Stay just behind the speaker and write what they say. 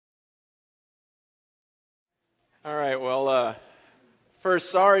All right, well, first,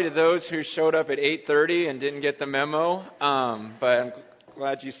 sorry to those who showed up at 8:30 and didn't get the memo, but I'm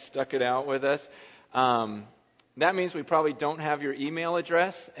glad you stuck it out with us. That means we probably don't have your email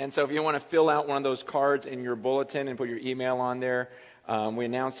address, and so if you want to fill out one of those cards in your bulletin and put your email on there, we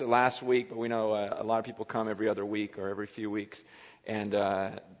announced it last week, but we know a lot of people come every other week or every few weeks,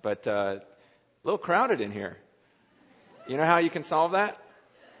 but a little crowded in here. You know how you can solve that?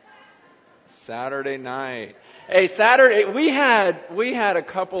 Saturday night. Hey, Saturday, we had a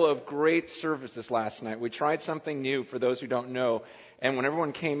couple of great services last night. We tried something new for those who don't know. And when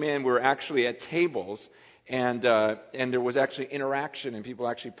everyone came in, we were actually at tables, and there was actually interaction, and people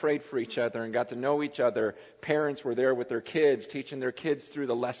actually prayed for each other and got to know each other. Parents were there with their kids, teaching their kids through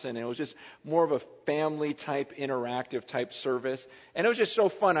the lesson. And it was just more of a family type, interactive type service. And it was just so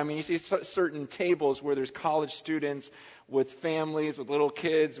fun. I mean, you see certain tables where there's college students with families, with little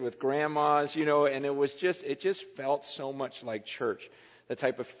kids, with grandmas, and it just felt so much like church. The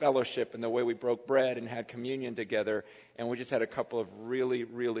type of fellowship and the way we broke bread and had communion together. And we just had a couple of really,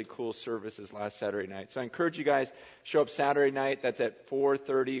 really cool services last Saturday night. So I encourage you guys, show up Saturday night. That's at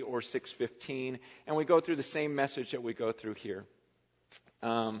 4:30 or 6:15. And we go through the same message that we go through here.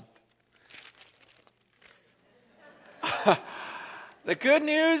 The good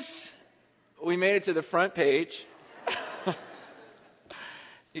news, we made it to the front page.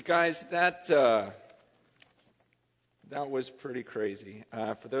 You guys, that was pretty crazy.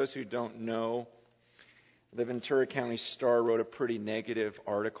 For those who don't know, the Ventura County Star wrote a pretty negative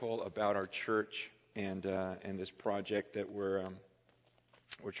article about our church and this project that we're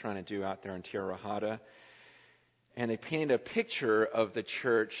trying to do out there in Tierra Hada. And they painted a picture of the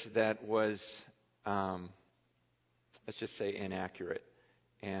church that was, let's just say, inaccurate.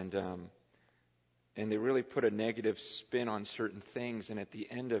 And they really put a negative spin on certain things. And at the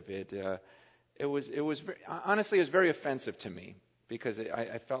end of it, it was honestly, it was very offensive to me because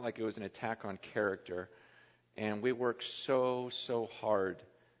I felt like it was an attack on character. And we worked so hard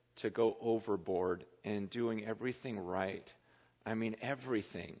to go overboard in doing everything right. I mean,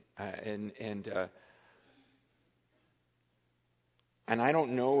 everything. And I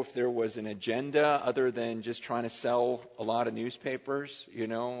don't know if there was an agenda other than just trying to sell a lot of newspapers,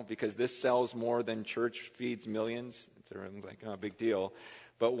 because this sells more than church feeds millions. Everyone's like, oh, big deal.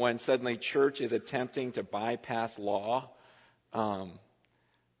 But when suddenly church is attempting to bypass law,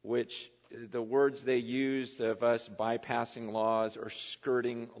 which the words they used of us bypassing laws or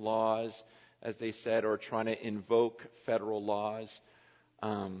skirting laws, as they said, or trying to invoke federal laws,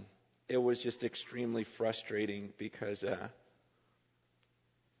 it was just extremely frustrating because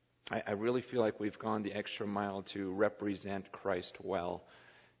I really feel like we've gone the extra mile to represent Christ well.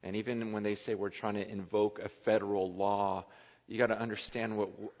 And even when they say we're trying to invoke a federal law, you got to understand what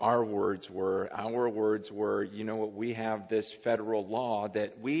our words were. Our words were, we have this federal law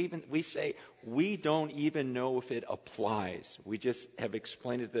that we say we don't even know if it applies. We just have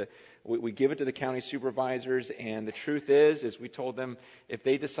explained it we give it to the county supervisors, and the truth is we told them if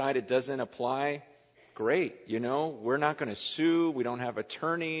they decide it doesn't apply, great. We're not going to sue. We don't have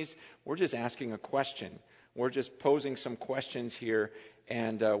attorneys. We're just asking a question. We're just posing some questions here,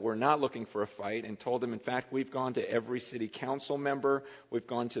 and we're not looking for a fight, and told them, in fact, we've gone to every city council member, we've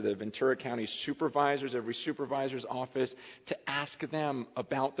gone to the Ventura County supervisors, every supervisor's office, to ask them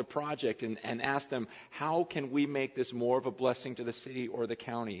about the project and ask them, how can we make this more of a blessing to the city or the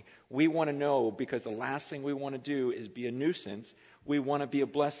county? We want to know, because the last thing we want to do is be a nuisance. We want to be a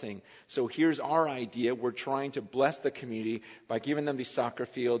blessing. So here's our idea. We're trying to bless the community by giving them these soccer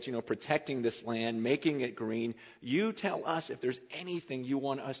fields, protecting this land, making it green. You tell us if there's anything you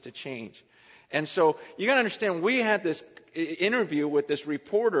want us to change. And so you got to understand, we had this interview with this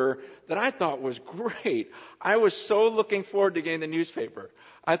reporter that I thought was great. I was so looking forward to getting the newspaper.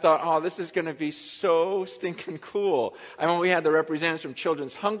 I thought, oh, this is going to be so stinking cool. I mean, we had the representatives from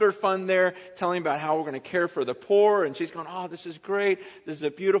Children's Hunger Fund there telling about how we're going to care for the poor. And she's going, oh, this is great. This is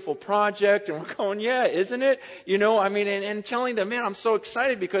a beautiful project. And we're going, yeah, isn't it? And telling them, man, I'm so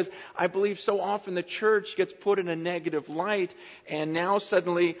excited because I believe so often the church gets put in a negative light. And now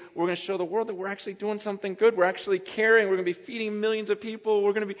suddenly we're going to show the world that we're actually doing something good. We're actually caring. We're going to be feeding millions of people.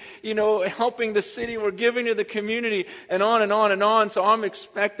 We're going to be, helping the city. We're giving to the community, and on and on and on. So I'm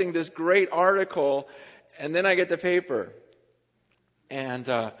expecting this great article, and then I get the paper, and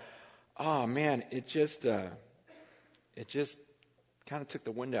oh man, it just kind of took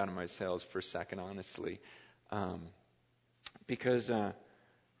the wind out of my sails for a second, honestly, because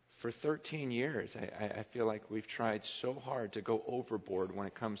for 13 years I feel like we've tried so hard to go overboard when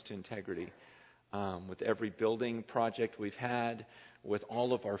it comes to integrity. with every building project we've had, with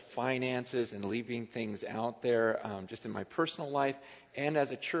all of our finances and leaving things out there, just in my personal life and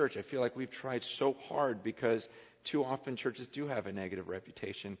as a church. I feel like we've tried so hard because too often churches do have a negative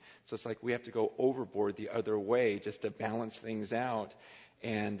reputation. So it's like we have to go overboard the other way just to balance things out.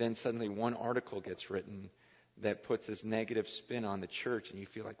 And then suddenly one article gets written that puts this negative spin on the church, and you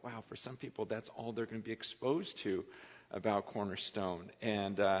feel like, wow, for some people that's all they're going to be exposed to about Cornerstone.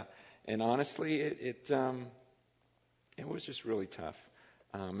 And honestly, it was just really tough.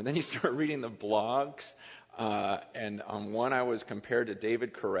 And then you start reading the blogs, and on one I was compared to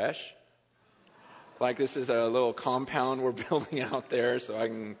David Koresh. Like, this is a little compound we're building out there so I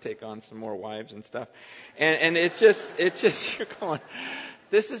can take on some more wives and stuff. And it's just you're going,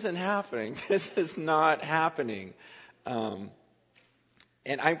 this isn't happening. This is not happening. And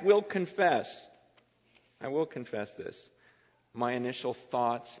I will confess this. My initial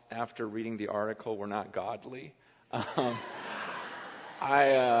thoughts after reading the article were not godly. I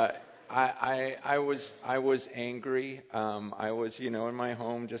was angry. I was, in my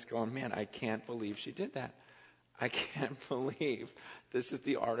home just going, man, I can't believe she did that. I can't believe this is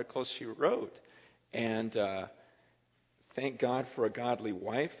the article she wrote. And thank God for a godly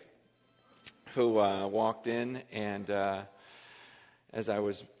wife who walked in and as I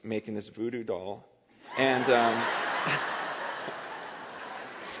was making this voodoo doll. And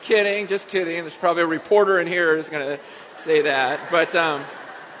just kidding. There's probably a reporter in here who's going to say that. But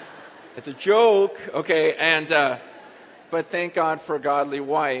it's a joke, okay? And but thank God for a godly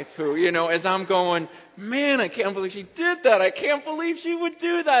wife who, as I'm going, man, I can't believe she did that. I can't believe she would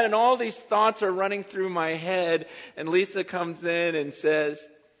do that. And all these thoughts are running through my head. And Lisa comes in and says,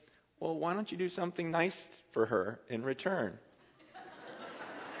 well, why don't you do something nice for her in return?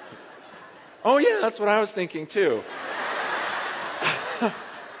 Oh, yeah, that's what I was thinking, too.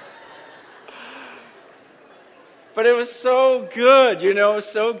 But it was so good,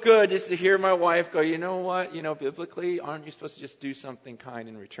 so good just to hear my wife go, you know what, biblically, aren't you supposed to just do something kind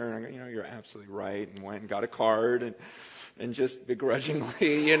in return? I go, you're absolutely right, and went and got a card and just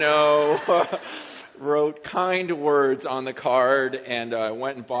begrudgingly, wrote kind words on the card, and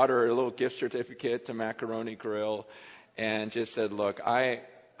went and bought her a little gift certificate to Macaroni Grill and just said, look, I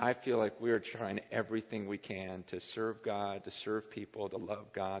feel like we're trying everything we can to serve God, to serve people, to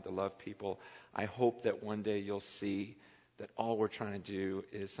love God, to love people. I hope that one day you'll see that all we're trying to do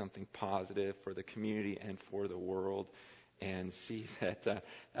is something positive for the community and for the world, and see that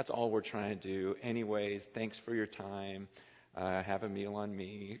that's all we're trying to do. Anyways, thanks for your time. Have a meal on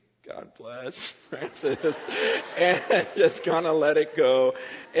me. God bless, Francis. And just gonna let it go.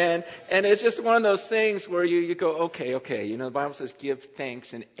 And it's just one of those things where you go, okay. The Bible says give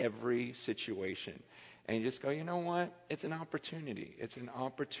thanks in every situation. And you just go, you know what? It's an opportunity. It's an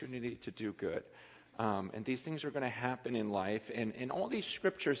opportunity to do good. And these things are going to happen in life. And all these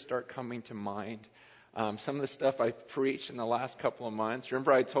scriptures start coming to mind. Some of the stuff I've preached in the last couple of months.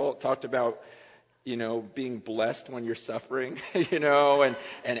 Remember I talked about, being blessed when you're suffering,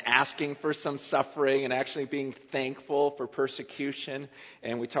 and asking for some suffering and actually being thankful for persecution.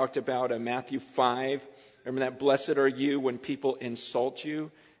 And we talked about Matthew 5. Remember that? Blessed are you when people insult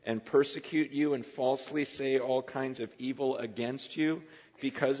you and persecute you and falsely say all kinds of evil against you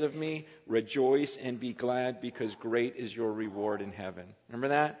because of me. Rejoice and be glad, because great is your reward in heaven. Remember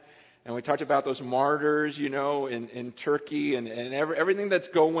that? And we talked about those martyrs, in Turkey and everything that's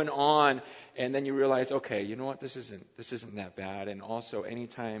going on. And then you realize, okay, you know what? This isn't that bad. And also,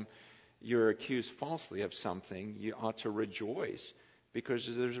 anytime you're accused falsely of something, you ought to rejoice because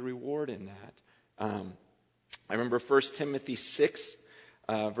there's a reward in that. I remember 1 Timothy 6,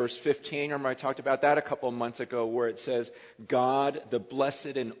 verse 15. Remember I talked about that a couple of months ago, where it says, God, the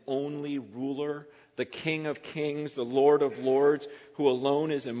blessed and only ruler, the King of kings, the Lord of lords, who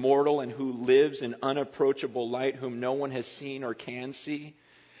alone is immortal and who lives in unapproachable light, whom no one has seen or can see.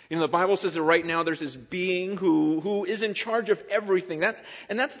 The Bible says that right now there's this being who is in charge of everything.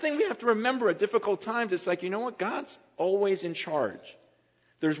 And that's the thing we have to remember at difficult times. It's like, you know what? God's always in charge.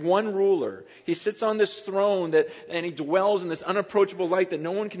 There's one ruler. He sits on this throne and he dwells in this unapproachable light that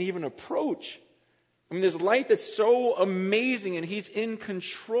no one can even approach. This light that's so amazing, and he's in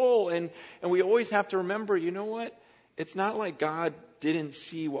control. And we always have to remember, you know what? It's not like God didn't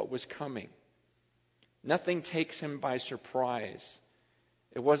see what was coming. Nothing takes him by surprise.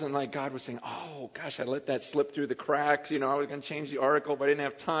 It wasn't like God was saying, oh, gosh, I let that slip through the cracks. I was going to change the article, but I didn't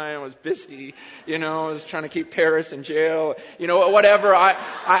have time. I was busy. I was trying to keep Paris in jail. Whatever. I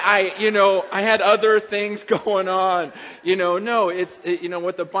had other things going on. No, it's,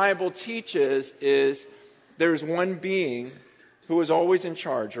 what the Bible teaches is there's one being who is always in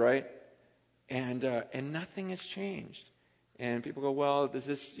charge, right? And nothing has changed. And people go, well, does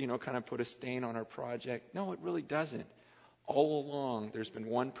this, kind of put a stain on our project? No, it really doesn't. All along, there's been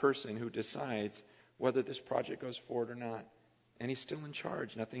one person who decides whether this project goes forward or not. And he's still in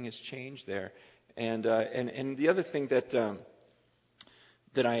charge. Nothing has changed there. And the other thing that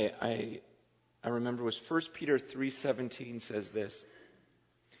I remember was 1 Peter 3:17 says this: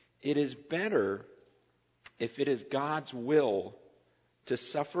 "It is better, if it is God's will, to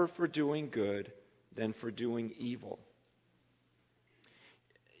suffer for doing good than for doing evil."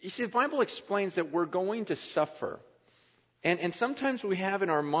 You see, the Bible explains that we're going to suffer. And sometimes we have in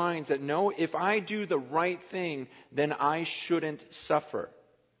our minds that, no, if I do the right thing, then I shouldn't suffer.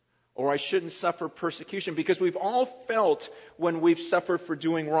 Or I shouldn't suffer persecution. Because we've all felt when we've suffered for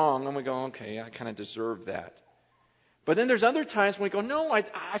doing wrong, and we go, okay, I kind of deserve that. But then there's other times when we go, no,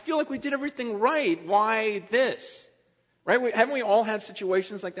 I feel like we did everything right. Why this? Right? Haven't we all had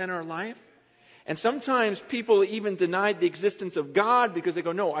situations like that in our life? And sometimes people even denied the existence of God because they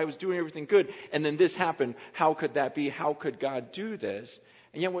go, no, I was doing everything good, and then this happened. How could that be? How could God do this?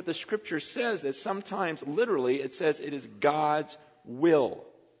 And yet what the Scripture says is sometimes, literally, it says it is God's will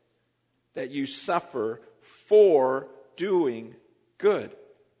that you suffer for doing good.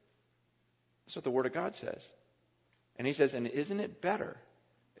 That's what the Word of God says. And He says, and isn't it better?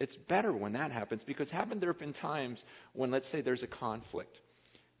 It's better when that happens, because there have been times when, let's say, there's a conflict.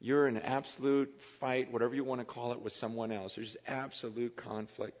 You're in an absolute fight, whatever you want to call it, with someone else. There's absolute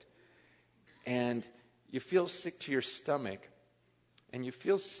conflict. And you feel sick to your stomach. And you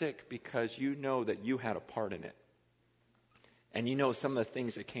feel sick because you know that you had a part in it. And you know some of the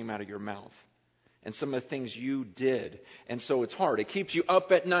things that came out of your mouth. And some of the things you did. And so it's hard. It keeps you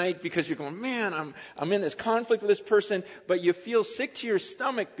up at night because you're going, man, I'm in this conflict with this person. But you feel sick to your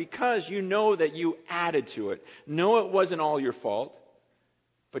stomach because you know that you added to it. No, it wasn't all your fault.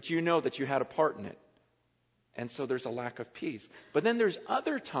 But you know that you had a part in it. And so there's a lack of peace. But then there's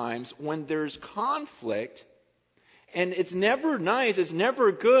other times when there's conflict, and it's never nice, it's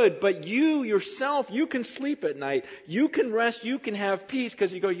never good, but you yourself, you can sleep at night. You can rest, you can have peace,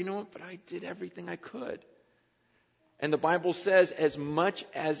 because you go, you know what, but I did everything I could. And the Bible says, as much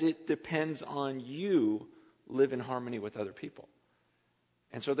as it depends on you, live in harmony with other people.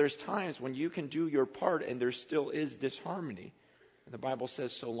 And so there's times when you can do your part and there still is disharmony. And the Bible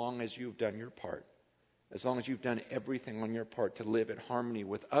says, so long as you've done your part, as long as you've done everything on your part to live in harmony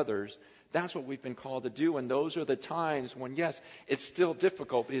with others, that's what we've been called to do. And those are the times when, yes, it's still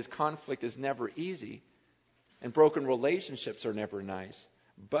difficult because conflict is never easy. And broken relationships are never nice.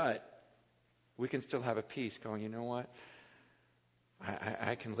 But we can still have a peace going, you know what?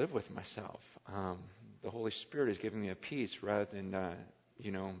 I can live with myself. The Holy Spirit is giving me a peace rather than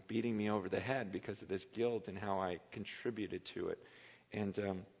beating me over the head because of this guilt and how I contributed to it.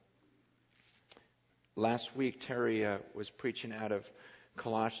 And last week, Terry was preaching out of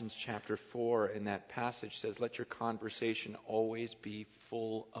Colossians chapter 4, and that passage says, let your conversation always be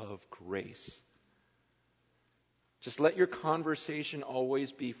full of grace. Just let your conversation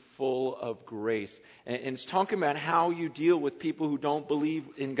always be full of grace. And it's talking about how you deal with people who don't believe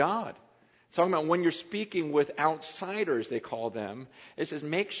in God. It's talking about when you're speaking with outsiders, they call them. It says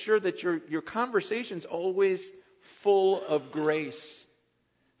make sure that your conversation's always full of grace.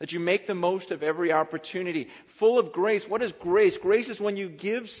 That you make the most of every opportunity. Full of grace. What is grace? Grace is when you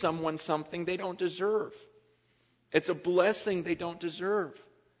give someone something they don't deserve. It's a blessing they don't deserve.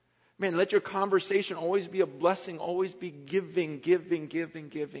 Man, let your conversation always be a blessing. Always be giving.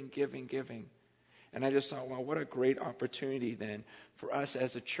 And I just thought, wow, what a great opportunity then for us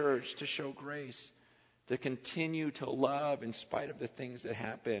as a church to show grace. To continue to love in spite of the things that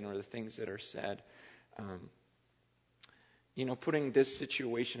happen or the things that are said. Putting this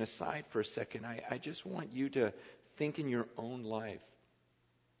situation aside for a second, I just want you to think in your own life.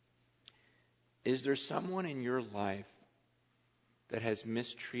 Is there someone in your life that has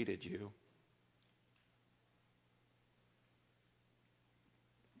mistreated you?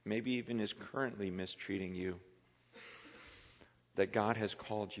 Maybe even is currently mistreating you, that God has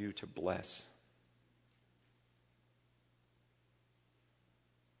called you to bless.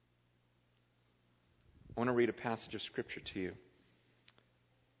 I want to read a passage of Scripture to you.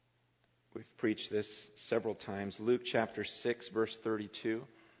 We've preached this several times. Luke chapter 6, verse 32.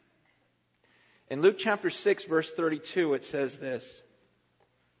 In Luke chapter 6, verse 32, it says this: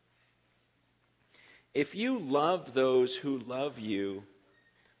 if you love those who love you,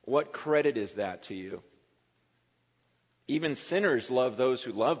 what credit is that to you? Even sinners love those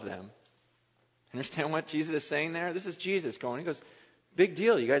who love them. Understand what Jesus is saying there? This is Jesus going. He goes, big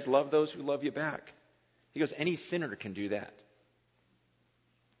deal. You guys love those who love you back. He goes, any sinner can do that.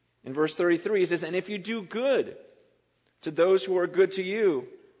 In verse 33, he says, and if you do good to those who are good to you,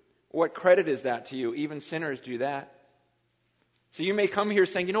 what credit is that to you? Even sinners do that. So you may come here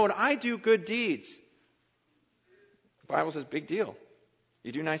saying, you know what, I do good deeds. The Bible says, big deal.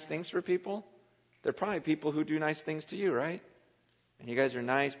 You do nice things for people? There are probably people who do nice things to you, right? And you guys are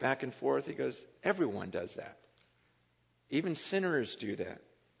nice, back and forth. He goes, everyone does that. Even sinners do that.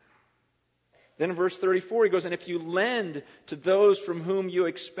 Then in verse 34, he goes, and if you lend to those from whom you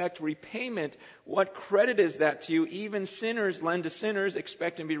expect repayment, what credit is that to you? Even sinners lend to sinners,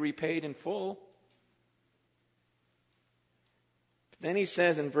 expecting to be repaid in full. Then he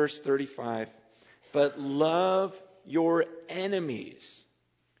says in verse 35, but love your enemies.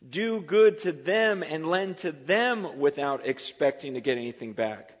 Do good to them and lend to them without expecting to get anything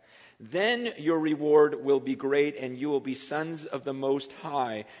back. Then your reward will be great and you will be sons of the Most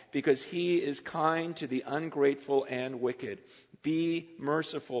High, because He is kind to the ungrateful and wicked. Be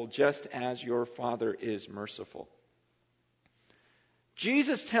merciful just as your Father is merciful.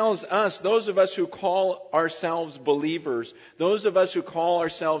 Jesus tells us, those of us who call ourselves believers, those of us who call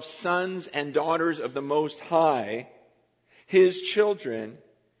ourselves sons and daughters of the Most High, His children,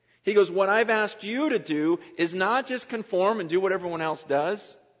 He goes, what I've asked you to do is not just conform and do what everyone else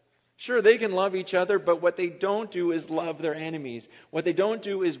does. Sure, they can love each other, but what they don't do is love their enemies. What they don't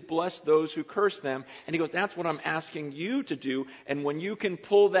do is bless those who curse them. And he goes, that's what I'm asking you to do. And when you can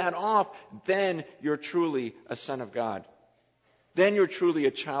pull that off, then you're truly a son of God. Then you're truly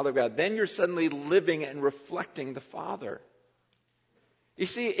a child of God. Then you're suddenly living and reflecting the Father. You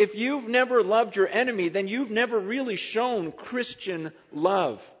see, if you've never loved your enemy, then you've never really shown Christian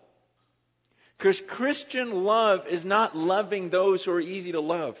love. Because Christian love is not loving those who are easy to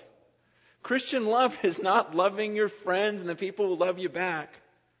love. Christian love is not loving your friends and the people who love you back.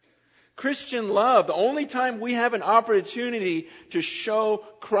 Christian love, the only time we have an opportunity to show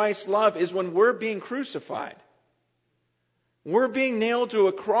Christ's love is when we're being crucified. We're being nailed to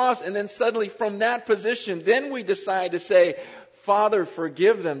a cross, and then suddenly from that position, then we decide to say, Father,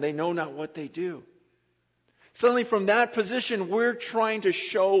 forgive them. They know not what they do. Suddenly from that position, we're trying to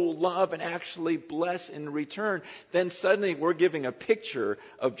show love and actually bless in return. Then suddenly we're giving a picture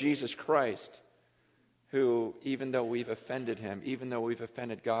of Jesus Christ, who, even though we've offended Him, even though we've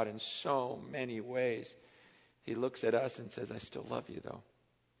offended God in so many ways, He looks at us and says, I still love you though.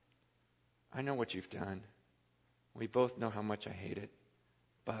 I know what you've done. We both know how much I hate it,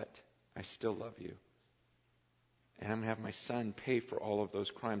 but I still love you. And I'm going to have my Son pay for all of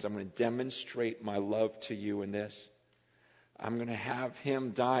those crimes. I'm going to demonstrate my love to you in this. I'm going to have Him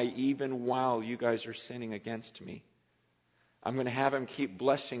die even while you guys are sinning against me. I'm going to have Him keep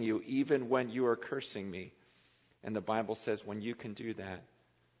blessing you even when you are cursing me. And the Bible says when you can do that,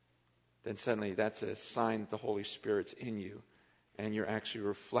 then suddenly that's a sign that the Holy Spirit's in you. And you're actually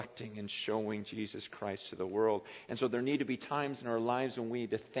reflecting and showing Jesus Christ to the world. And so there need to be times in our lives when we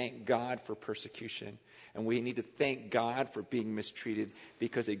need to thank God for persecution. And we need to thank God for being mistreated,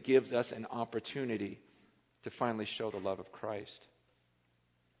 because it gives us an opportunity to finally show the love of Christ.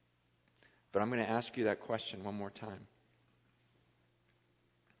 But I'm going to ask you that question one more time.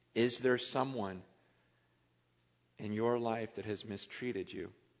 Is there someone in your life that has mistreated you?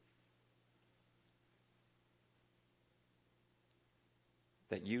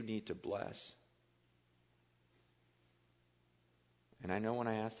 That you need to bless? And I know when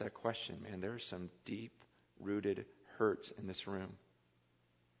I ask that question, man, there are some deep-rooted hurts in this room.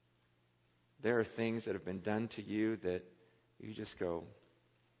 There are things that have been done to you that you just go,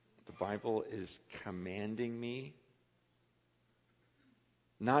 the Bible is commanding me.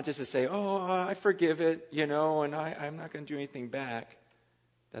 Not just to say, oh, I forgive it, and I'm not going to do anything back.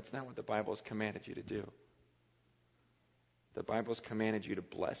 That's not what the Bible has commanded you to do. The Bible's commanded you to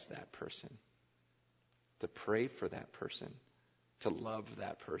bless that person, to pray for that person, to love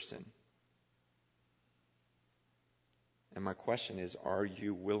that person. And my question is, are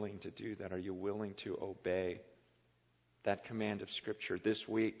you willing to do that? Are you willing to obey that command of Scripture this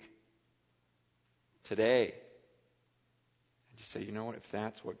week, today? And just say, you know what, if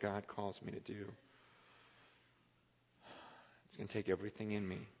that's what God calls me to do, it's going to take everything in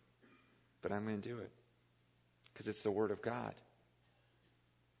me, but I'm going to do it. Because it's the Word of God.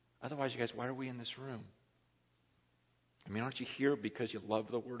 Otherwise, you guys, why are we in this room? I mean, aren't you here because you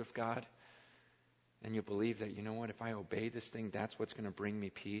love the Word of God? And you believe that, you know what, if I obey this thing, that's what's going to bring me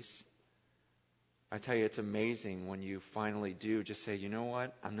peace? I tell you, it's amazing when you finally do just say, you know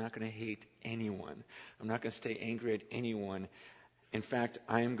what, I'm not going to hate anyone. I'm not going to stay angry at anyone. In fact,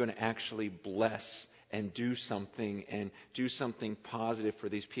 I am going to actually bless and do something positive for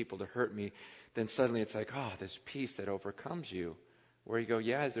these people to hurt me. Then suddenly it's like, oh, this peace that overcomes you Where you go,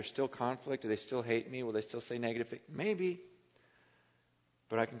 yeah, is there still conflict? Do they still hate me? Will they still say negative things? Maybe.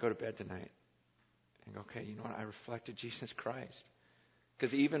 But I can go to bed tonight and go, okay, you know what? I reflected Jesus Christ.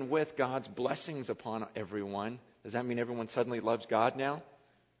 Because even with God's blessings upon everyone, does that mean everyone suddenly loves God now?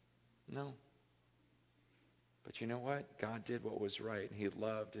 No. But you know what? God did what was right. He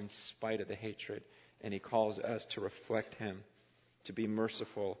loved in spite of the hatred. And He calls us to reflect Him, to be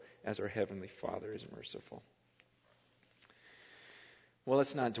merciful as our Heavenly Father is merciful. Well,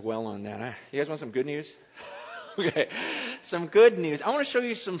 let's not dwell on that. You guys want some good news? Okay. Some good news. I want to show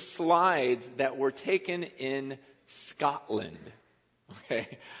you some slides that were taken in Scotland.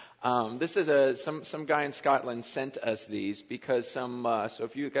 Okay. This is some guy in Scotland sent us these because so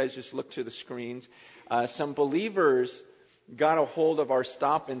if you guys just look to the screens, some believers got a hold of our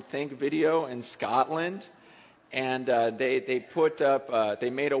Stop and Think video in Scotland, and they put up, they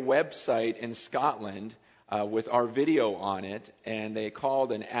made a website in Scotland with our video on it, and they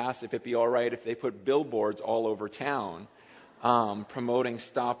called and asked if it'd be all right if they put billboards all over town promoting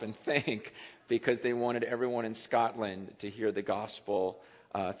Stop and Think, because they wanted everyone in Scotland to hear the gospel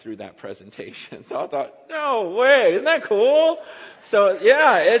through that presentation. So I thought, no way, isn't that cool? So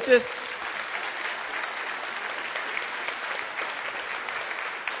yeah, it's just...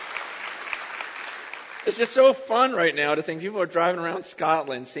 It's just so fun right now to think people are driving around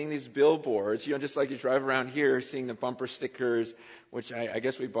Scotland seeing these billboards, just like you drive around here seeing the bumper stickers, which I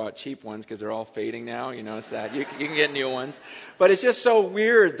guess we bought cheap ones because they're all fading now. It's that. You can get new ones. But it's just so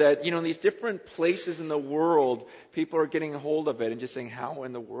weird that, in these different places in the world, people are getting a hold of it and just saying, how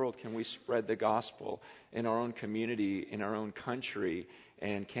in the world can we spread the gospel in our own community, in our own country,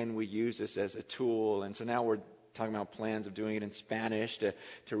 and can we use this as a tool? And so now we're talking about plans of doing it in Spanish to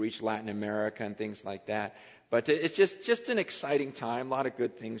reach Latin America and things like that. But it's just an exciting time. A lot of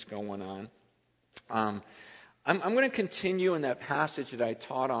good things going on. I'm going to continue in that passage that I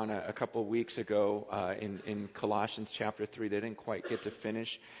taught on a couple of weeks ago in Colossians chapter 3. They didn't quite get to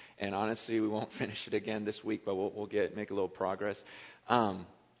finish, and honestly, we won't finish it again this week, but we'll make a little progress.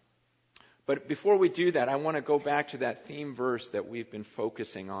 But before we do that, I want to go back to that theme verse that we've been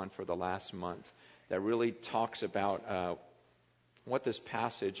focusing on for the last month, that really talks about what this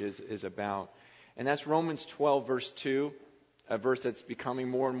passage is about. And that's Romans 12, verse 2, a verse that's becoming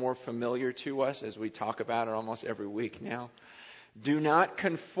more and more familiar to us as we talk about it almost every week now. Do not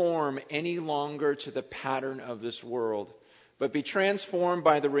conform any longer to the pattern of this world, but be transformed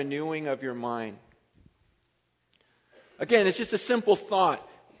by the renewing of your mind. Again, it's just a simple thought.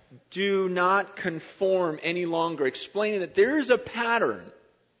 Do not conform any longer, explaining that there is a pattern.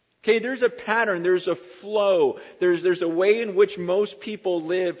 Okay, there's a pattern, there's a flow, there's a way in which most people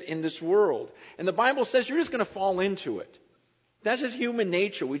live in this world. And the Bible says you're just going to fall into it. That's just human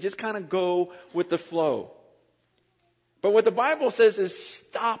nature. We just kind of go with the flow. But what the Bible says is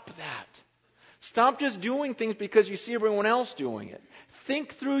stop that. Stop just doing things because you see everyone else doing it.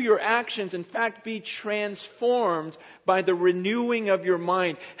 Think through your actions. In fact, be transformed by the renewing of your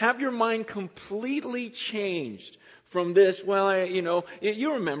mind. Have your mind completely changed from this. Well,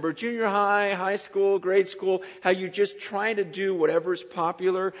 you remember junior high, high school, grade school, how you just try to do whatever's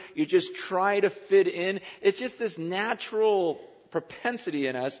popular. You just try to fit in. It's just this natural propensity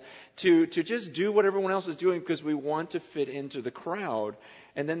in us to just do what everyone else is doing because we want to fit into the crowd.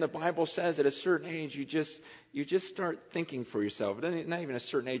 And then the Bible says at a certain age, you just start thinking for yourself. Not even a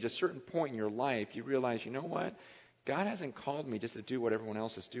certain age, a certain point in your life, you realize, you know what? God hasn't called me just to do what everyone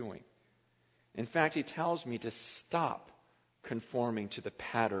else is doing. In fact, He tells me to stop conforming to the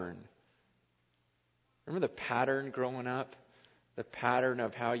pattern. Remember the pattern growing up? The pattern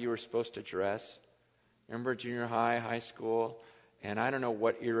of how you were supposed to dress? Remember junior high, high school? And I don't know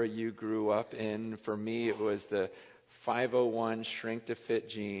what era you grew up in. For me, it was the 501 shrink-to-fit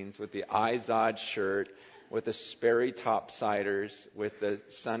jeans with the Izod shirt, with the Sperry topsiders, with the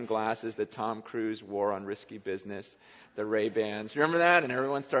sunglasses that Tom Cruise wore on Risky Business, the Ray-Bans. Remember that? And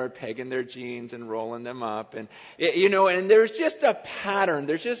everyone started pegging their jeans and rolling them up. And, and there's just a pattern.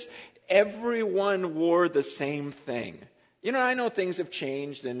 There's just, everyone wore the same thing. I know things have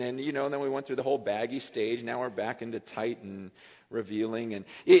changed, and then we went through the whole baggy stage. Now we're back into tight and revealing, and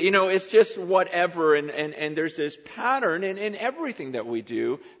it's just whatever. And there's this pattern in everything that we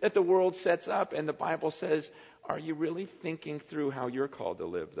do that the world sets up. And the Bible says, are you really thinking through how you're called to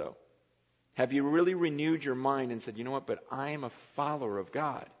live, though? Have you really renewed your mind and said, you know what, but I am a follower of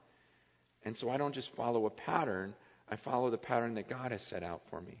God. And so I don't just follow a pattern, I follow the pattern that God has set out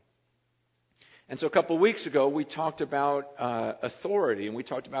for me. And so a couple of weeks ago, we talked about authority, and we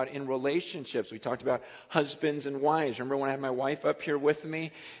talked about in relationships. We talked about husbands and wives. Remember when I had my wife up here with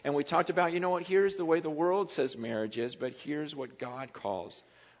me? And we talked about, here's the way the world says marriage is, but here's what God calls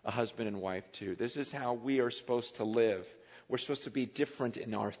a husband and wife to. This is how we are supposed to live. We're supposed to be different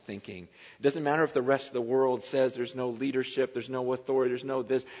in our thinking. It doesn't matter if the rest of the world says there's no leadership, there's no authority, there's no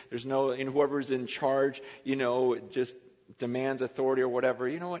this, there's no, and whoever's in charge, just demands authority or whatever.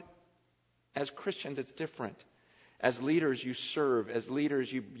 You know what? As Christians, it's different. As leaders, you serve. As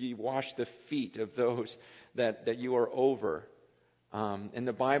leaders, you wash the feet of those that you are over. In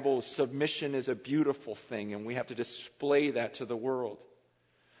the Bible, submission is a beautiful thing, and we have to display that to the world.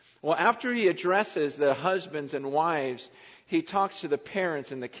 Well, after he addresses the husbands and wives, he talks to the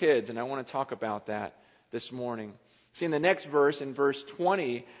parents and the kids, and I want to talk about that this morning. See, in the next verse, in verse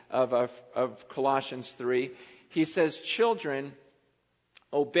 20 of Colossians 3, he says, "Children,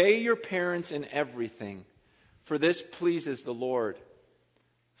 obey your parents in everything, for this pleases the Lord.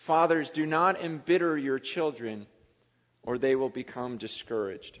 Fathers, do not embitter your children, or they will become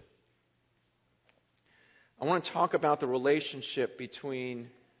discouraged." I want to talk about the relationship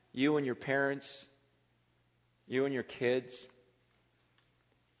between you and your parents, you and your kids.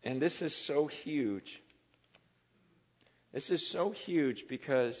 And this is so huge. This is so huge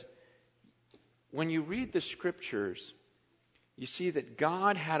because when you read the scriptures, you see that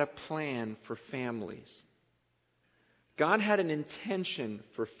God had a plan for families. God had an intention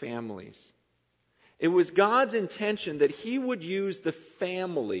for families. It was God's intention that He would use the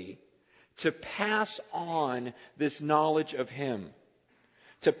family to pass on this knowledge of Him,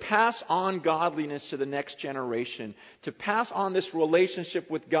 to pass on godliness to the next generation, to pass on this relationship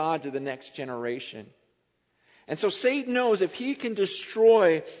with God to the next generation. And so Satan knows if he can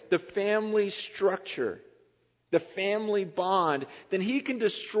destroy the family structure, the family bond, then he can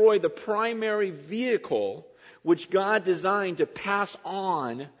destroy the primary vehicle which God designed to pass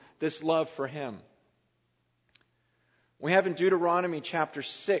on this love for Him. We have in Deuteronomy chapter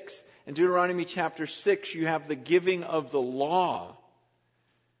 6. In Deuteronomy chapter 6, you have the giving of the law.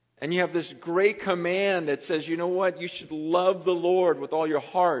 And you have this great command that says, you know what? You should love the Lord with all your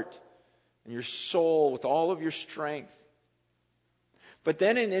heart and your soul, with all of your strength. But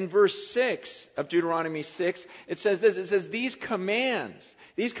then in verse 6 of Deuteronomy 6, it says this. It says, these commands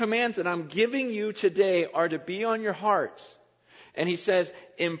that I'm giving you today are to be on your hearts. And he says,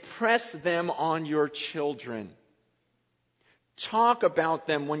 impress them on your children. Talk about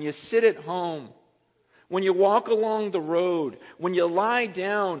them when you sit at home, when you walk along the road, when you lie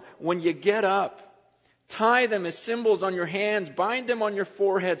down, when you get up. Tie them as symbols on your hands, bind them on your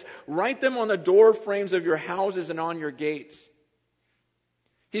foreheads, write them on the door frames of your houses and on your gates.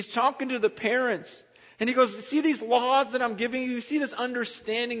 He's talking to the parents. And he goes, see these laws that I'm giving you? You see this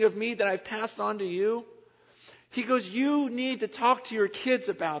understanding of me that I've passed on to you? He goes, you need to talk to your kids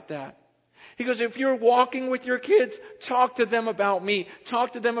about that. He goes, if you're walking with your kids, talk to them about me.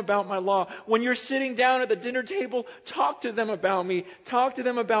 Talk to them about my law. When you're sitting down at the dinner table, talk to them about me. Talk to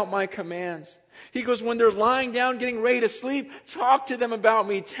them about my commands. He goes, when they're lying down getting ready to sleep, talk to them about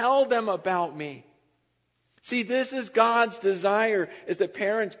me. Tell them about me. See, this is God's desire, is that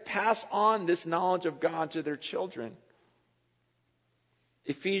parents pass on this knowledge of God to their children.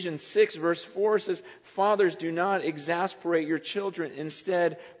 Ephesians 6 verse 4 says, fathers, do not exasperate your children.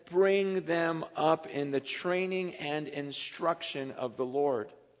 Instead, bring them up in the training and instruction of the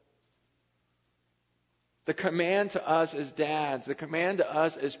Lord. The command to us as dads, the command to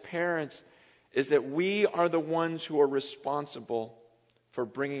us as parents, is that we are the ones who are responsible for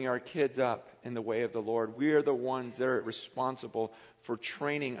bringing our kids up in the way of the Lord. We are the ones that are responsible for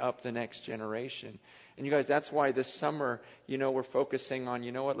training up the next generation. And you guys, that's why this summer, we're focusing on,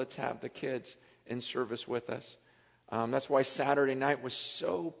 let's have the kids in service with us. That's why Saturday night was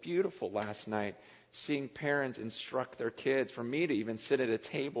so beautiful last night, seeing parents instruct their kids. For me to even sit at a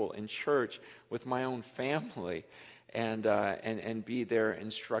table in church with my own family and be there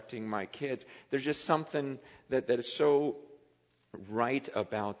instructing my kids. There's just something that is so right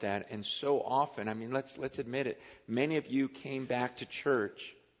about that. And so often, let's admit it, many of you came back to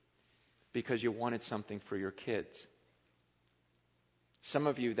church because you wanted something for your kids. Some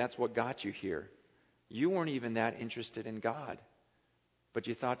of you, that's what got you here. You weren't even that interested in God. But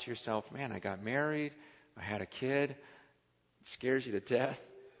you thought to yourself, man, I got married, I had a kid, it scares you to death.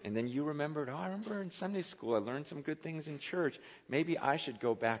 And then you remembered, I remember in Sunday school I learned some good things in church. Maybe I should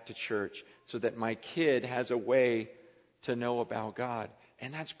go back to church so that my kid has a way to know about God.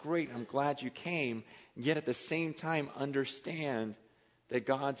 And that's great. I'm glad you came. Yet at the same time, understand that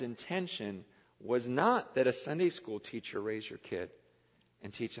God's intention was not that a Sunday school teacher raise your kid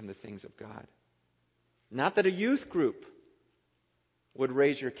and teach them the things of God. Not that a youth group would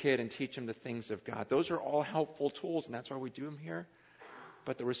raise your kid and teach them the things of God. Those are all helpful tools, and that's why we do them here.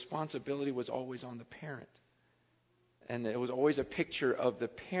 But the responsibility was always on the parent. And it was always a picture of the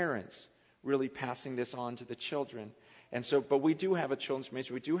parents really passing this on to the children. And so, but we do have a children's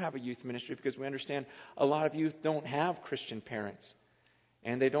ministry. We do have a youth ministry because we understand a lot of youth don't have Christian parents.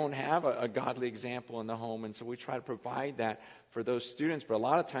 And they don't have a godly example in the home. And so we try to provide that for those students. But a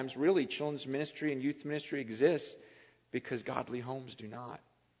lot of times, really, children's ministry and youth ministry exists because godly homes do not.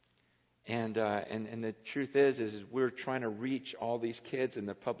 And the truth is we're trying to reach all these kids in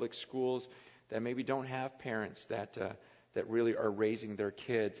the public schools that maybe don't have parents that really are raising their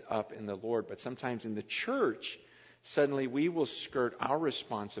kids up in the Lord. But sometimes in the church, suddenly we will skirt our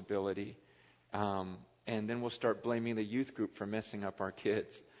responsibility, and then we'll start blaming the youth group for messing up our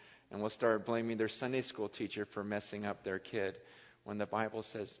kids. And we'll start blaming their Sunday school teacher for messing up their kid. When the Bible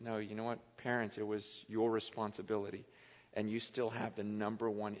says, no, you know what, parents, it was your responsibility. And you still have the number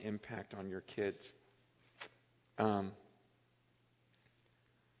one impact on your kids. Let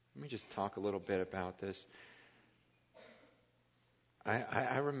me just talk a little bit about this.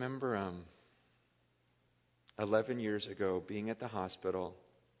 I remember 11 years ago being at the hospital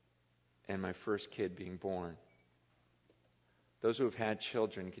and my first kid being born. Those who have had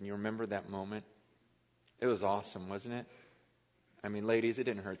children, can you remember that moment? It was awesome, wasn't it? I mean, ladies, it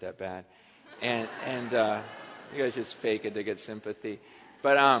didn't hurt that bad. And you guys just fake it to get sympathy.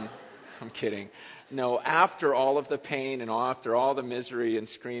 But I'm kidding. No, after all of the pain and after all the misery and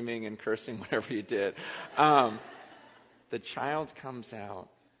screaming and cursing, whatever you did, the child comes out,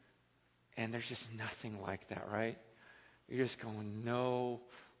 and there's just nothing like that, right? You're just going, no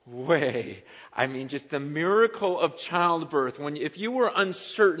way. I mean, just the miracle of childbirth. If you were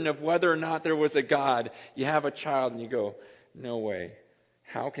uncertain of whether or not there was a God, you have a child and you go, no way.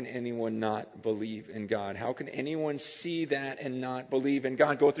 How can anyone not believe in God? How can anyone see that and not believe in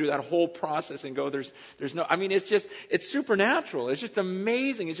God? Go through that whole process and go, there's no, I mean, it's supernatural. It's just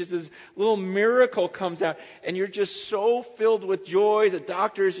amazing. It's just this little miracle comes out and you're just so filled with joy. The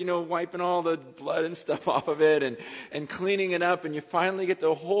doctor's, wiping all the blood and stuff off of it and cleaning it up, and you finally get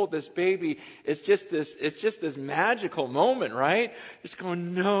to hold this baby. It's just this magical moment, right? Just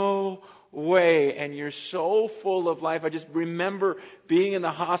going, no way. And you're so full of life. I just remember being in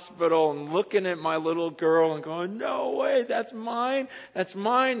the hospital and looking at my little girl and going, no way, that's mine, that's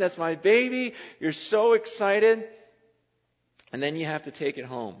my baby. You're so excited. And then you have to take it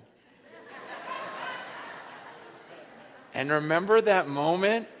home. And remember that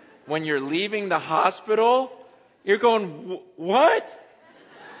moment when you're leaving the hospital? You're going, what?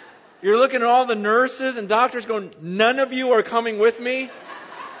 You're looking at all the nurses and doctors going, none of you are coming with me?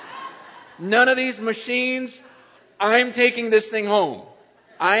 None of these machines. I'm taking this thing home.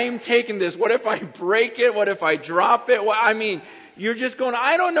 I'm taking this. What if I break it? What if I drop it? You're just going,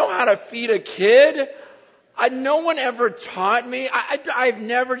 I don't know how to feed a kid. No one ever taught me. I've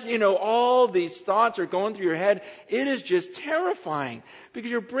never, all these thoughts are going through your head. It is just terrifying because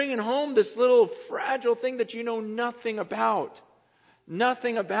you're bringing home this little fragile thing that you know nothing about.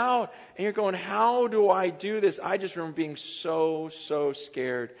 Nothing about. And you're going, how do I do this? I just remember being so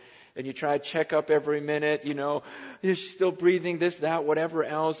scared. And you try to check up every minute, you're still breathing, this, that, whatever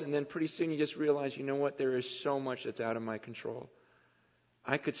else. And then pretty soon you just realize, you know what, there is so much that's out of my control.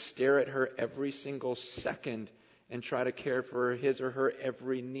 I could stare at her every single second and try to care for his or her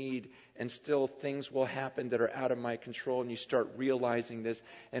every need. And still things will happen that are out of my control. And you start realizing this.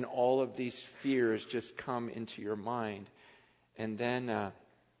 And all of these fears just come into your mind. And then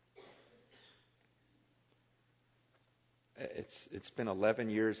it's been 11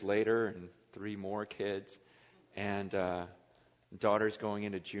 years later and 3 more kids, and daughter's going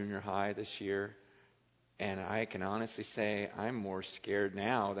into junior high this year, and I can honestly say I'm more scared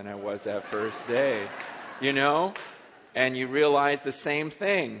now than I was that first day, and you realize the same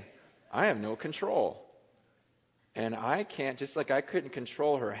thing. I have no control, and I can't, just like I couldn't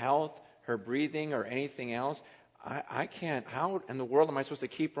control her health, her breathing, or anything else, I can't. How in the world am I supposed to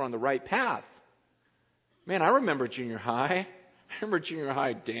keep her on the right path? Man, I remember junior high. I remember junior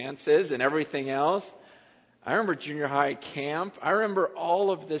high dances and everything else. I remember junior high camp. I remember all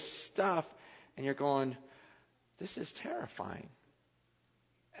of this stuff. And you're going, this is terrifying.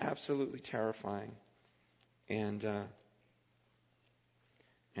 Absolutely terrifying. And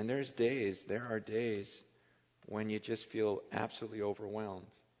there are days when you just feel absolutely overwhelmed.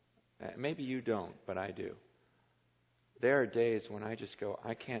 Maybe you don't, but I do. There are days when I just go,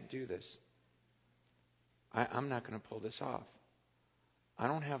 I can't do this. I'm not going to pull this off. I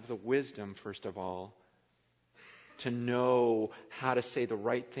don't have the wisdom, first of all, to know how to say the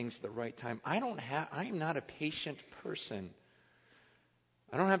right things at the right time. I am not a patient person.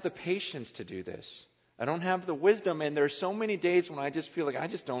 I don't have the patience to do this. I don't have the wisdom, and there's so many days when I just feel like I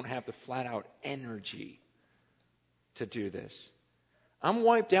just don't have the flat out energy to do this. I'm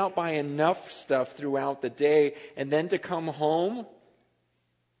wiped out by enough stuff throughout the day, and then to come home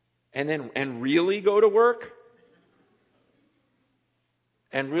and really go to work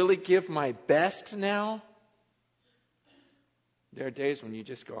and really give my best now. There are days when you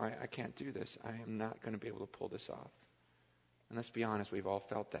just go, I can't do this. I am not going to be able to pull this off. And let's be honest, we've all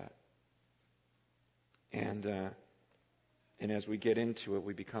felt that. And as we get into it,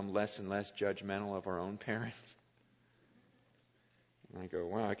 we become less and less judgmental of our own parents. And I go,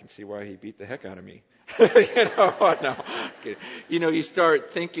 wow, I can see why he beat the heck out of me. You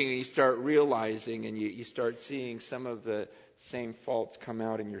start thinking, and you start realizing, and you start seeing some of the same faults come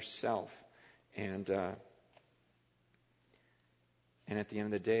out in yourself. And at the end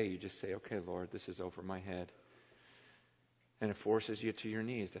of the day, you just say, okay, Lord, this is over my head. And it forces you to your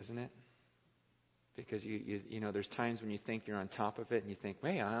knees, doesn't it? Because you know, there's times when you think you're on top of it, and you think,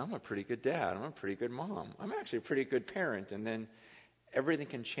 hey, I'm a pretty good dad. I'm a pretty good mom. I'm actually a pretty good parent. And then everything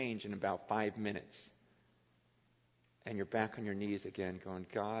can change in about 5 minutes. And you're back on your knees again going,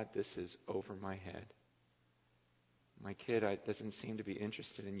 God, this is over my head. My kid doesn't seem to be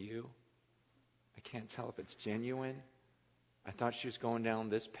interested in you. I can't tell if it's genuine. I thought she was going down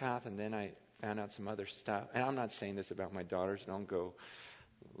this path, and then I found out some other stuff. And I'm not saying this about my daughters. Don't go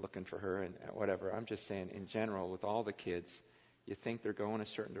looking for her and whatever. I'm just saying in general, with all the kids, you think they're going a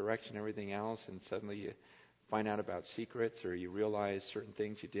certain direction, everything else, and suddenly you find out about secrets, or you realize certain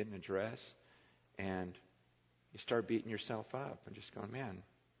things you didn't address, and you start beating yourself up and just going, man,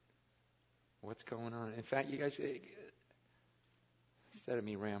 what's going on? In fact, you guys, instead of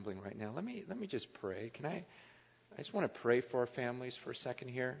me rambling right now, let me just pray. I just want to pray for our families for a second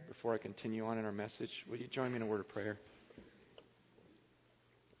here before I continue on in our message. Will you join me in a word of prayer?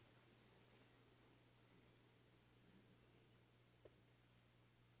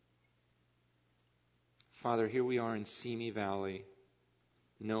 Father, here we are in Simi Valley,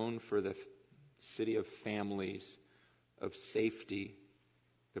 known for the city of families, of safety,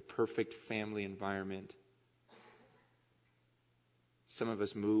 the perfect family environment. Some of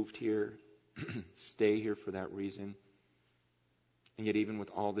us moved here, stay here for that reason. And yet even with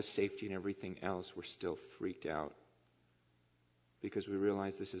all the safety and everything else, we're still freaked out because we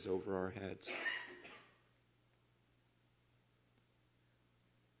realize this is over our heads.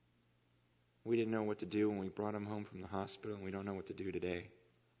 We didn't know what to do when we brought him home from the hospital, and we don't know what to do today.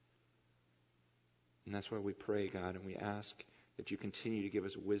 And that's why we pray, God, and we ask that you continue to give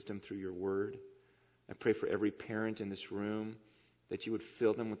us wisdom through your word. I pray for every parent in this room that you would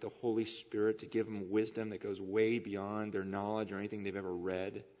fill them with the Holy Spirit to give them wisdom that goes way beyond their knowledge or anything they've ever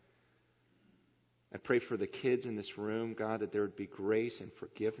read. I pray for the kids in this room, God, that there would be grace and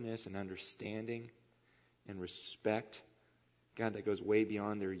forgiveness and understanding and respect, God, that goes way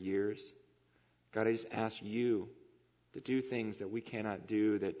beyond their years. God, I just ask you to do things that we cannot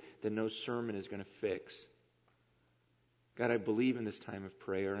do, that no sermon is going to fix. God, I believe in this time of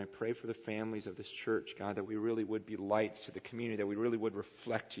prayer, and I pray for the families of this church, God, that we really would be lights to the community, that we really would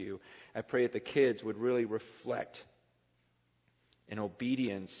reflect you. I pray that the kids would really reflect in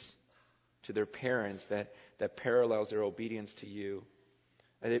obedience to their parents that parallels their obedience to you.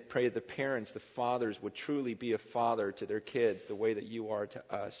 I pray that the parents, the fathers, would truly be a father to their kids the way that you are to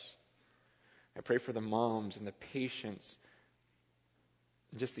us. I pray for the moms and the patience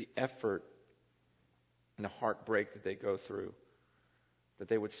and just the effort and the heartbreak that they go through, that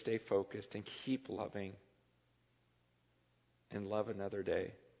they would stay focused and keep loving and love another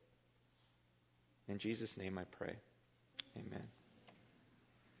day. In Jesus' name I pray. Amen.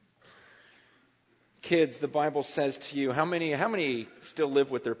 Kids, the Bible says to you, how many still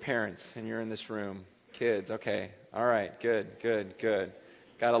live with their parents and you're in this room? Kids, okay. All right, good.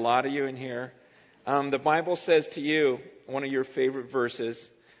 Got a lot of you in here. The Bible says to you, one of your favorite verses,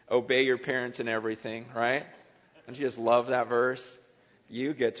 obey your parents in everything, right? Don't you just love that verse?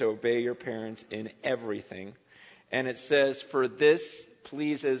 You get to obey your parents in everything. And it says, for this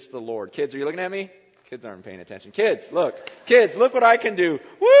pleases the Lord. Kids, are you looking at me? Kids aren't paying attention. Kids, look what I can do.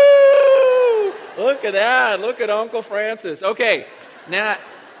 Woo! Look at that. Look at Uncle Francis. Okay, now,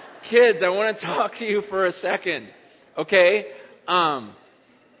 kids, I want to talk to you for a second. Okay?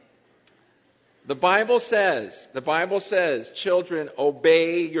 The Bible says, children,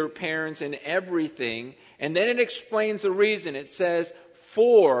 obey your parents in everything. And then it explains the reason. It says,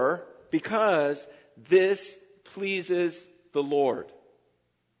 because this pleases the Lord.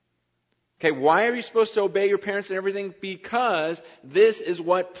 Okay, why are you supposed to obey your parents and everything? Because this is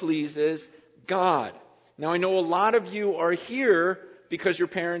what pleases God. Now, I know a lot of you are here because your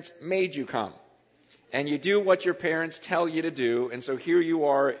parents made you come. And you do what your parents tell you to do, and so here you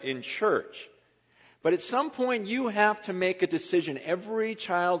are in church. But at some point, you have to make a decision. Every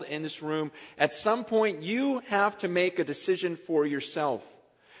child in this room, at some point, you have to make a decision for yourself.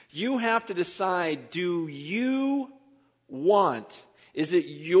 You have to decide, do you want, is it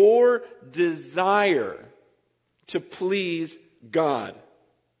your desire to please God?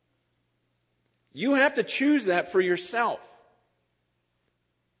 You have to choose that for yourself.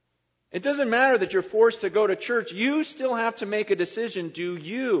 It doesn't matter that you're forced to go to church. You still have to make a decision. Do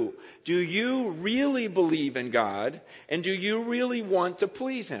you really believe in God? And do you really want to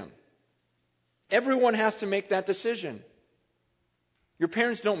please Him? Everyone has to make that decision. Your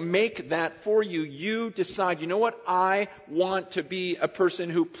parents don't make that for you. You decide, you know what? I want to be a person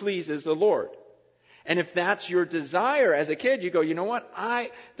who pleases the Lord. And if that's your desire as a kid, you go, you know what?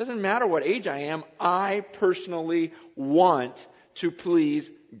 It doesn't matter what age I am. I personally want to please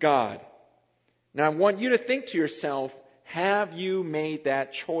God. Now I want you to think to yourself, have you made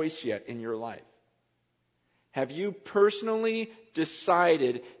that choice yet in your life? Have you personally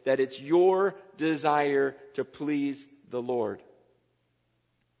decided that it's your desire to please the Lord?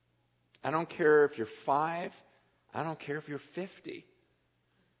 I don't care if you're 5. I don't care if you're 50.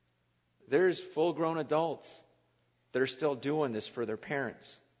 There's full-grown adults that are still doing this for their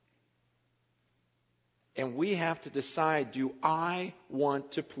parents. And we have to decide, do I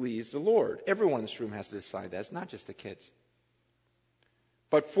want to please the Lord? Everyone in this room has to decide that. It's not just the kids.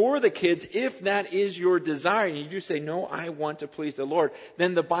 But for the kids, if that is your desire, and you do say, no, I want to please the Lord,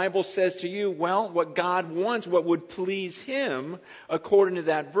 then the Bible says to you, well, what God wants, what would please Him, according to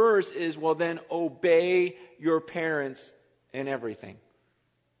that verse, is, well, then obey your parents in everything.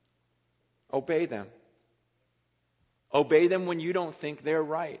 Obey them. Obey them when you don't think they're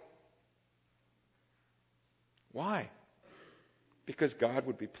right. Why? Because God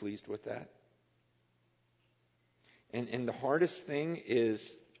would be pleased with that. And the hardest thing is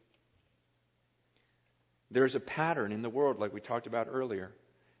there's a pattern in the world like we talked about earlier.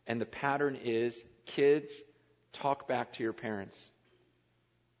 And the pattern is kids, talk back to your parents.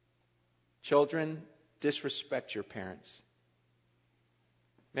 Children, disrespect your parents.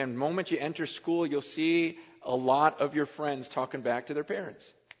 Man, the moment you enter school, you'll see a lot of your friends talking back to their parents.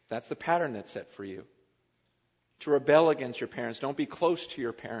 That's the pattern that's set for you. To rebel against your parents. Don't be close to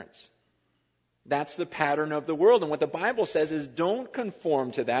your parents. That's the pattern of the world. And what the Bible says is don't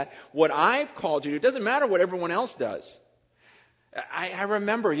conform to that. What I've called you to, it doesn't matter what everyone else does. I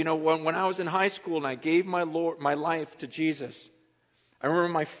remember, when I was in high school and I gave my life to Jesus, I remember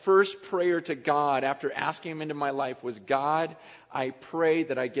my first prayer to God after asking Him into my life was, God, I pray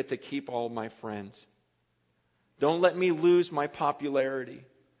that I get to keep all my friends. Don't let me lose my popularity.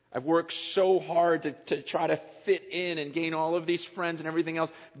 I've worked so hard to try to fit in and gain all of these friends and everything else.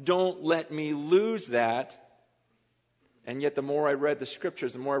 Don't let me lose that. And yet the more I read the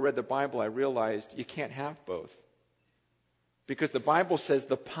Scriptures, the more I read the Bible, I realized you can't have both. Because the Bible says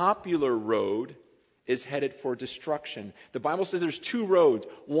the popular road is headed for destruction. The Bible says there's 2 roads.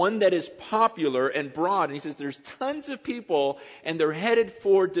 One that is popular and broad. And He says there's tons of people and they're headed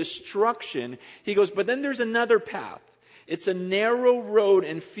for destruction. He goes, but then there's another path. It's a narrow road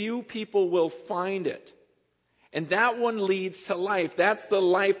and few people will find it. And that one leads to life. That's the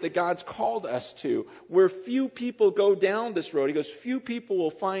life that God's called us to. Where few people go down this road. He goes, few people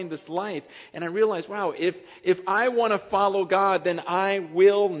will find this life. And I realized, wow, if I want to follow God, then I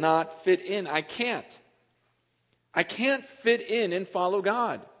will not fit in. I can't. I can't fit in and follow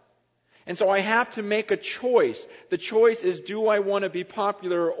God. And so I have to make a choice. The choice is, do I want to be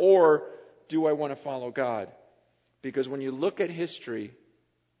popular or do I want to follow God? Because when you look at history,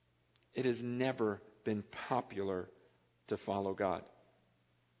 it has never been popular to follow God.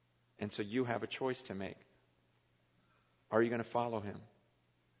 And so you have a choice to make. Are you going to follow Him?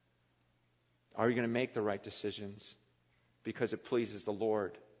 Are you going to make the right decisions because it pleases the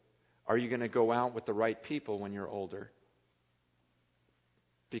Lord? Are you going to go out with the right people when you're older?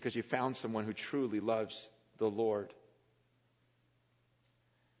 Because you found someone who truly loves the Lord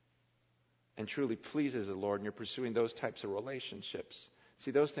and truly pleases the Lord, and you're pursuing those types of relationships. See,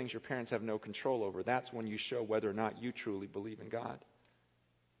 those things your parents have no control over. That's when you show whether or not you truly believe in God.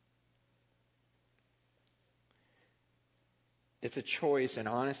 It's a choice, and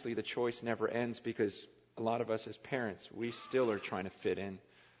honestly, the choice never ends because a lot of us as parents, we still are trying to fit in.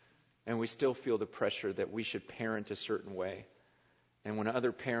 And we still feel the pressure that we should parent a certain way. And when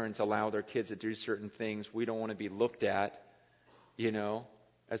other parents allow their kids to do certain things, we don't want to be looked at,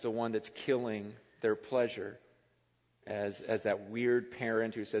 as the one that's killing their pleasure, as that weird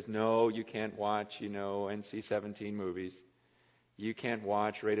parent who says, no, you can't watch, NC-17 movies. You can't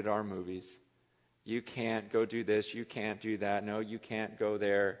watch rated R movies. You can't go do this. You can't do that. No, you can't go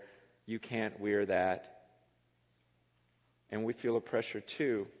there. You can't wear that. And we feel a pressure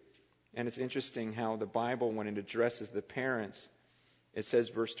too. And it's interesting how the Bible, when it addresses the parents, it says,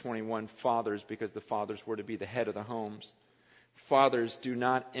 verse 21, fathers, because the fathers were to be the head of the homes. Fathers, do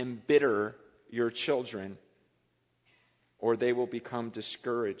not embitter your children, or they will become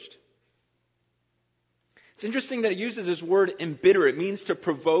discouraged. It's interesting that it uses this word embitter. It means to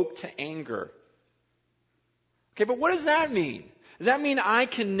provoke to anger. Okay, but what does that mean? Does that mean I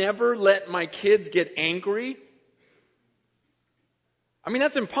can never let my kids get angry? I mean,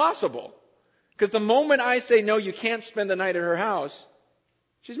 that's impossible. Because the moment I say, no, you can't spend the night at her house,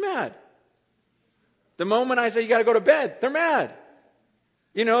 she's mad. The moment I say, you got to go to bed, they're mad.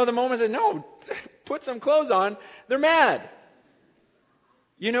 The moment I say, no, put some clothes on, they're mad.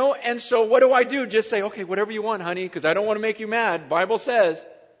 And so what do I do? Just say, okay, whatever you want, honey, because I don't want to make you mad. Bible says,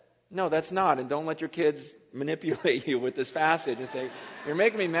 no, that's not. And don't let your kids manipulate you with this passage and say, you're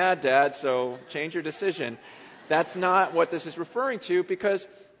making me mad, Dad, so change your decision. That's not what this is referring to, because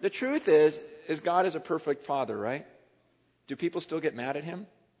the truth is God is a perfect father, right? Do people still get mad at him?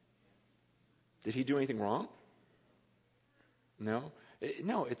 Did he do anything wrong? No.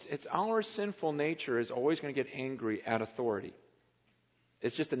 No, it's our sinful nature is always going to get angry at authority.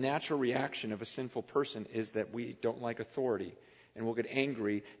 It's just a natural reaction of a sinful person is that we don't like authority. And we'll get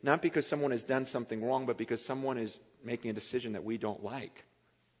angry, not because someone has done something wrong, but because someone is making a decision that we don't like.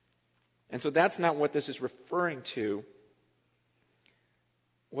 And so that's not what this is referring to.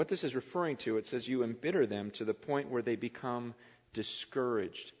 What this is referring to, it says you embitter them to the point where they become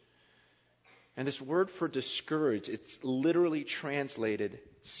discouraged. And this word for discouraged, it's literally translated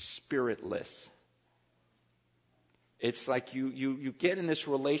spiritless. It's like you get in this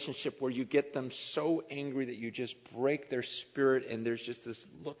relationship where you get them so angry that you just break their spirit, and there's just this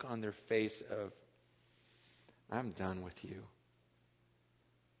look on their face of, I'm done with you.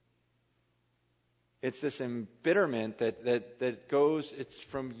 It's this embitterment that goes, it's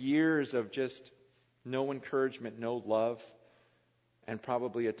from years of just no encouragement, no love, and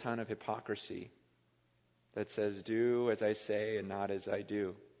probably a ton of hypocrisy that says, do as I say and not as I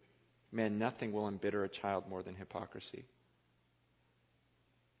do. Man, nothing will embitter a child more than hypocrisy.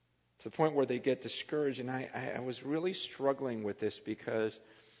 To the point where they get discouraged. And I was really struggling with this because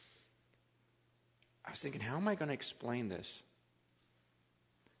I was thinking, how am I going to explain this?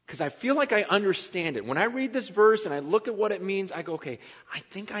 Because I feel like I understand it. When I read this verse and I look at what it means, I go, okay, I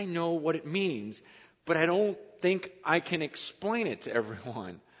think I know what it means, but I don't think I can explain it to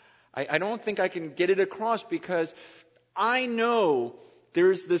everyone. I don't think I can get it across, because I know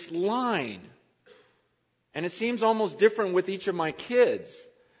there's this line, and it seems almost different with each of my kids.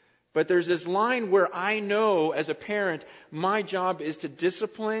 But there's this line where I know as a parent, my job is to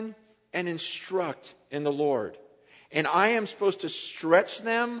discipline and instruct in the Lord. And I am supposed to stretch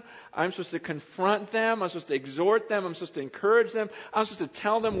them. I'm supposed to confront them. I'm supposed to exhort them. I'm supposed to encourage them. I'm supposed to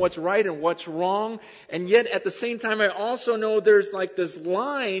tell them what's right and what's wrong. And yet at the same time, I also know there's like this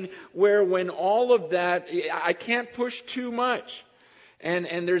line where when all of that, I can't push too much.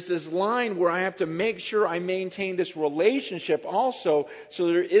 And there's this line where I have to make sure I maintain this relationship also, so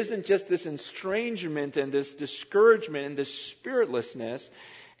there isn't just this estrangement and this discouragement and this spiritlessness.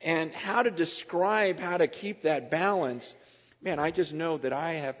 And how to describe how to keep that balance, man, I just know that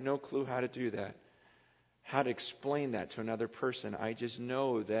I have no clue how to do that. How to explain that to another person. I just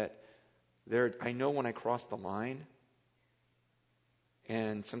know that I know when I cross the line.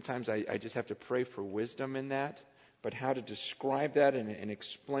 And sometimes I just have to pray for wisdom in that. But how to describe that and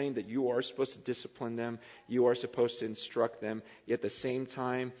explain that you are supposed to discipline them, you are supposed to instruct them, yet at the same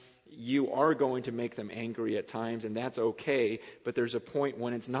time, you are going to make them angry at times, and that's okay, but there's a point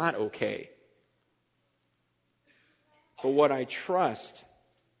when it's not okay. But what I trust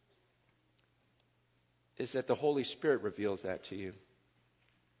is that the Holy Spirit reveals that to you.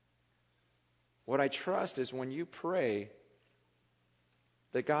 What I trust is when you pray,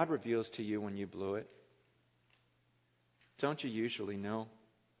 that God reveals to you when you blew it. Don't you usually know?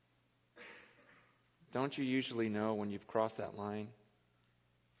 Don't you usually know when you've crossed that line?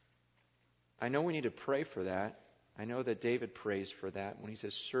 I know we need to pray for that. I know that David prays for that when he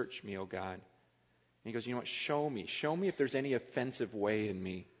says, search me, O God. And he goes, you know what, show me. Show me if there's any offensive way in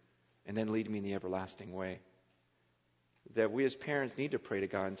me, and then lead me in the everlasting way. That we as parents need to pray to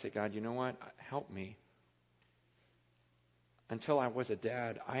God and say, God, you know what, help me. Until I was a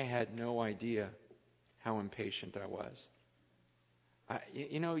dad, I had no idea how impatient I was.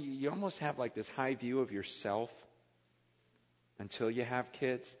 You almost have like this high view of yourself until you have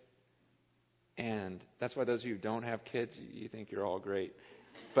kids. And that's why those of you who don't have kids, you think you're all great.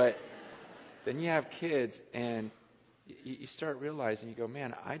 But then you have kids and you start realizing, you go,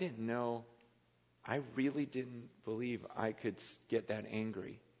 man, I really didn't believe I could get that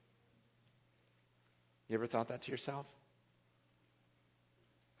angry. You ever thought that to yourself?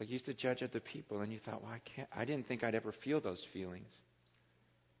 Like you used to judge other people and you thought, well, I didn't think I'd ever feel those feelings.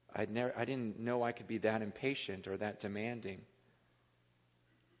 I didn't know I could be that impatient or that demanding.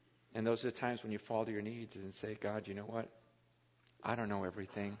 And those are the times when you fall to your knees and say, God, you know what? I don't know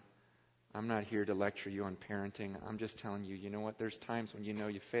everything. I'm not here to lecture you on parenting. I'm just telling you, you know what? There's times when you know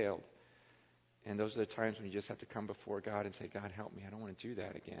you failed. And those are the times when you just have to come before God and say, God, help me. I don't want to do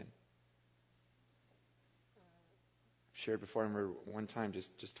that again. I've shared before, I remember one time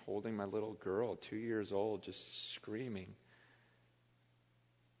just holding my little girl, 2 years old, just screaming.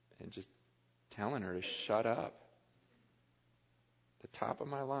 And just telling her to shut up. The top of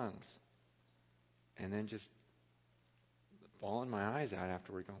my lungs. And then just bawling my eyes out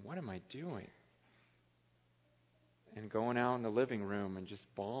afterward, going, what am I doing? And going out in the living room and just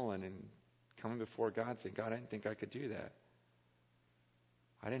bawling and coming before God saying, God, I didn't think I could do that.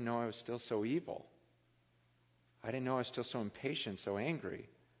 I didn't know I was still so evil. I didn't know I was still so impatient, so angry.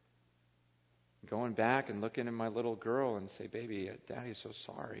 Going back and looking at my little girl and say, baby, Daddy is so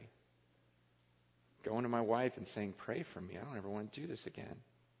sorry. Going to my wife and saying, pray for me. I don't ever want to do this again.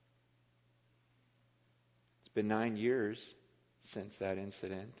 It's been 9 years since that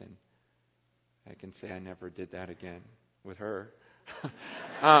incident, and I can say I never did that again with her.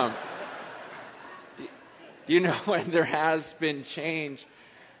 And there has been change,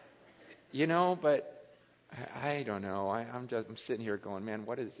 but I don't know. I'm sitting here going, man,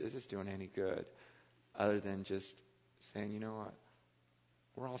 is this doing any good? Other than just saying, you know what?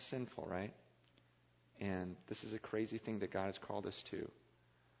 We're all sinful, right? And this is a crazy thing that God has called us to.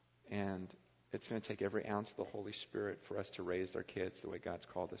 And it's going to take every ounce of the Holy Spirit for us to raise our kids the way God's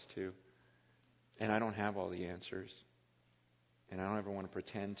called us to. And I don't have all the answers. And I don't ever want to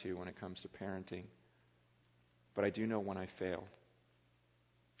pretend to when it comes to parenting. But I do know when I fail.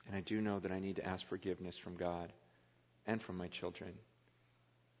 And I do know that I need to ask forgiveness from God and from my children.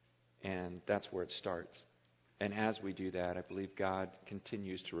 And that's where it starts. And as we do that, I believe God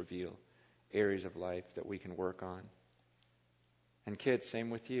continues to reveal areas of life that we can work on. And kids, same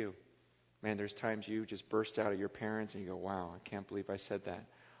with you. Man, there's times you just burst out at your parents and you go, wow, I can't believe I said that.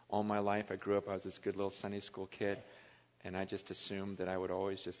 All my life I grew up, I was this good little Sunday school kid, and I just assumed that I would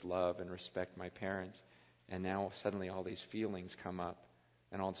always just love and respect my parents. And now suddenly all these feelings come up,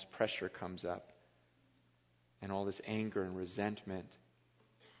 and all this pressure comes up, and all this anger and resentment,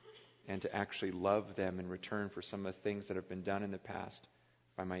 and to actually love them in return for some of the things that have been done in the past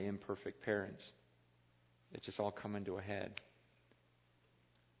by my imperfect parents. It's just all coming to a head.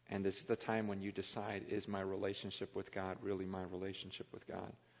 And this is the time when you decide, is my relationship with God really my relationship with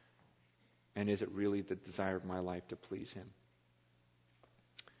God? And is it really the desire of my life to please Him?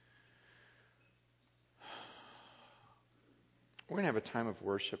 We're going to have a time of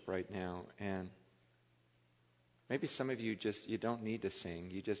worship right now, and maybe some of you you don't need to sing.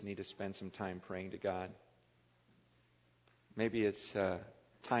 You just need to spend some time praying to God. Maybe it's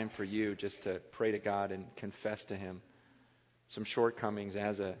time for you just to pray to God and confess to Him some shortcomings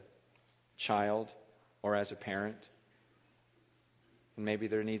as a child or as a parent. And maybe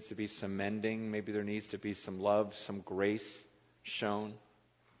there needs to be some mending. Maybe there needs to be some love, some grace shown.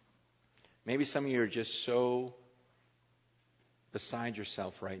 Maybe some of you are just so beside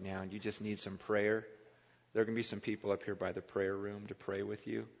yourself right now and you just need some prayer. There are going to be some people up here by the prayer room to pray with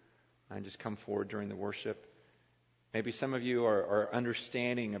you. And just come forward during the worship. Maybe some of you are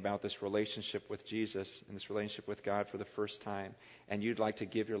understanding about this relationship with Jesus and this relationship with God for the first time, and you'd like to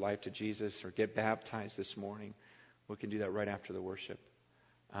give your life to Jesus or get baptized this morning. We can do that right after the worship.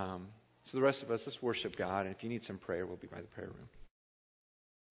 So the rest of us, let's worship God, and if you need some prayer, we'll be by the prayer room.